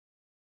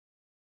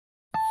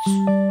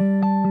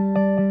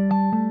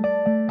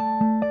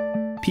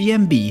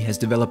PMB has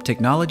developed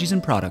technologies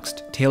and products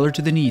tailored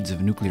to the needs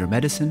of nuclear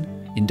medicine,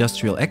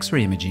 industrial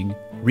X-ray imaging,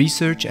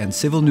 research, and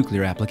civil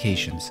nuclear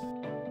applications.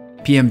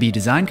 PMB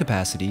design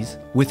capacities,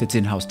 with its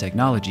in-house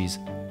technologies,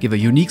 give a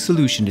unique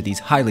solution to these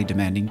highly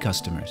demanding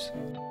customers.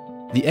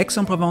 The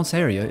Aix-en-Provence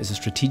area is a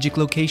strategic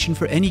location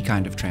for any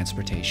kind of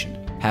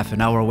transportation. Half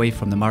an hour away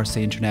from the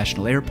Marseille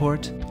International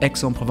Airport,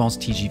 Aix-en-Provence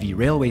TGV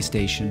railway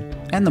station,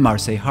 and the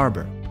Marseille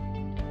Harbor.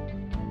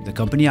 The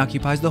company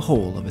occupies the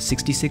whole of a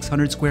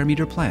 6,600 square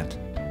meter plant,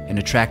 an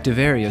attractive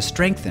area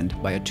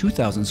strengthened by a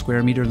 2,000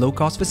 square meter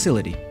low-cost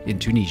facility in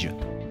Tunisia.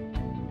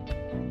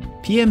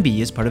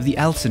 PMB is part of the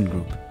Alcen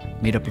group,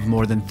 made up of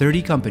more than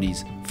 30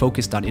 companies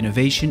focused on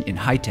innovation in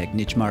high-tech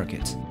niche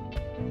markets.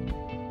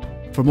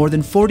 For more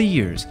than 40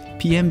 years,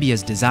 PMB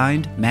has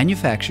designed,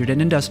 manufactured,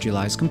 and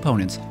industrialized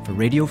components for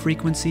radio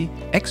frequency,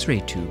 X-ray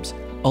tubes,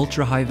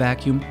 ultra-high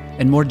vacuum,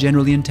 and more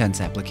generally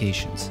intense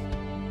applications.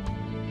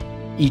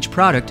 Each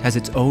product has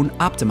its own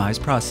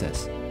optimized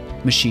process.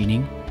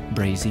 Machining,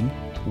 brazing,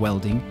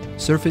 welding,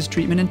 surface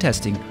treatment, and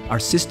testing are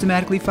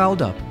systematically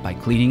followed up by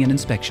cleaning and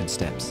inspection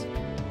steps.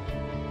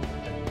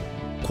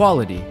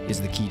 Quality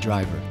is the key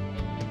driver.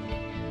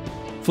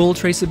 Full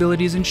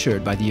traceability is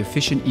ensured by the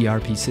efficient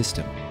ERP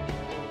system.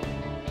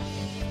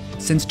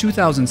 Since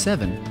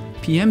 2007,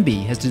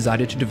 PMB has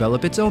decided to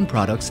develop its own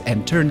products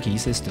and turnkey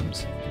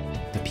systems.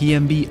 The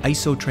PMB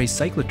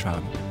IsoTrace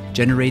cyclotron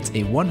generates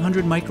a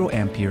 100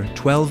 microampere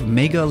 12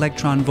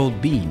 mega-electron volt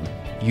beam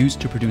used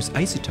to produce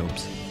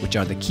isotopes, which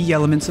are the key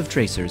elements of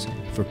tracers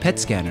for PET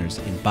scanners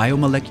in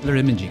biomolecular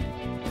imaging.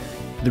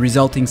 The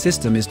resulting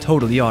system is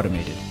totally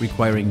automated,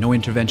 requiring no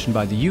intervention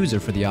by the user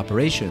for the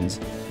operations,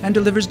 and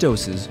delivers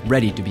doses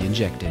ready to be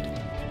injected.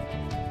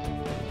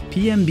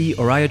 PMB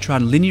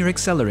Oriotron linear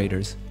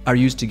accelerators are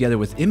used together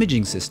with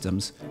imaging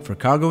systems for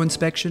cargo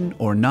inspection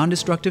or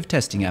non-destructive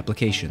testing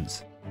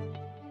applications.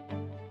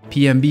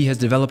 PMB has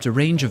developed a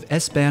range of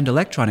S-band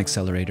electron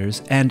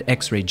accelerators and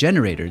X-ray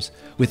generators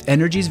with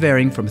energies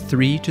varying from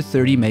 3 to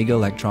 30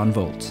 mega-electron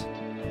volts.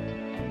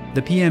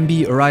 The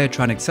PMB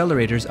Oriotron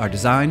accelerators are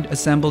designed,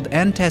 assembled,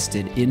 and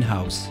tested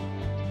in-house.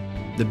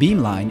 The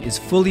beamline is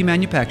fully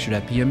manufactured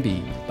at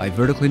PMB by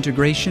vertical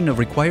integration of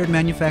required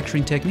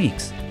manufacturing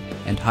techniques,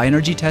 and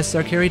high-energy tests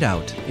are carried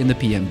out in the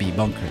PMB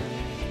bunker.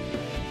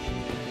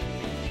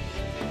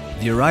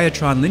 The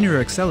Oriotron linear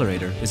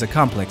accelerator is a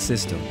complex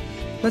system.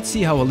 Let's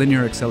see how a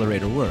linear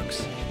accelerator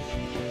works.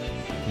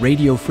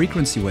 Radio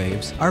frequency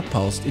waves are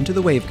pulsed into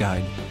the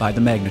waveguide by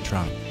the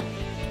magnetron.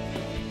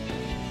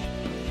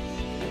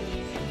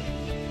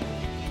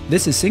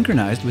 This is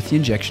synchronized with the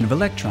injection of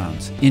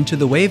electrons into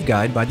the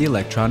waveguide by the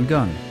electron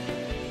gun.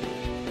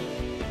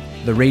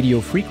 The radio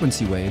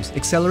frequency waves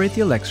accelerate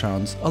the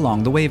electrons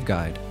along the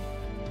waveguide.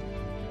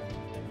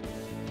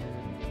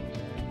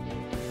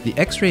 The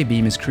X-ray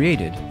beam is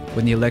created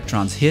when the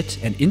electrons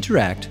hit and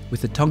interact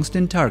with the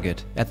tungsten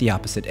target at the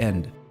opposite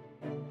end.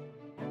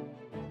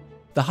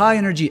 The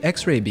high-energy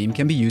X-ray beam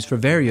can be used for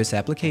various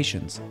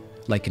applications,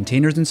 like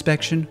containers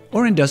inspection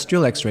or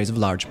industrial X-rays of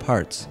large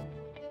parts.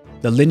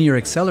 The linear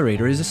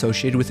accelerator is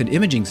associated with an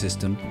imaging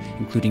system,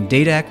 including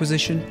data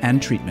acquisition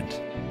and treatment.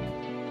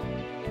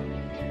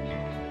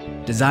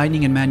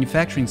 Designing and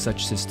manufacturing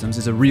such systems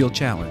is a real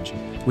challenge,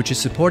 which is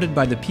supported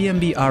by the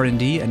PMB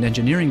R&D and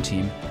engineering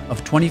team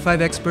of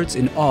 25 experts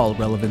in all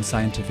relevant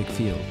scientific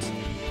fields.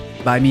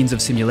 By means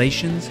of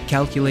simulations,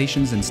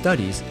 calculations, and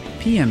studies,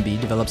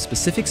 PMB develops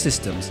specific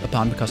systems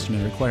upon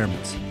customer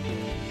requirements.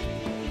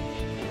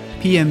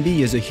 PMB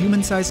is a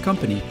human-sized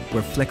company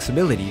where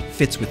flexibility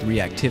fits with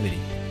reactivity.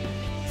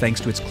 Thanks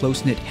to its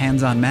close-knit,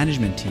 hands-on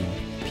management team,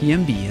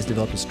 PMB has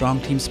developed a strong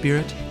team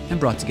spirit and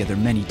brought together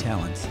many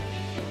talents.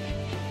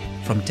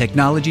 From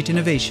technology to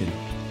innovation,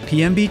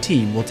 PMB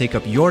team will take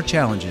up your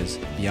challenges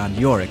beyond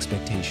your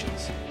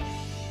expectations.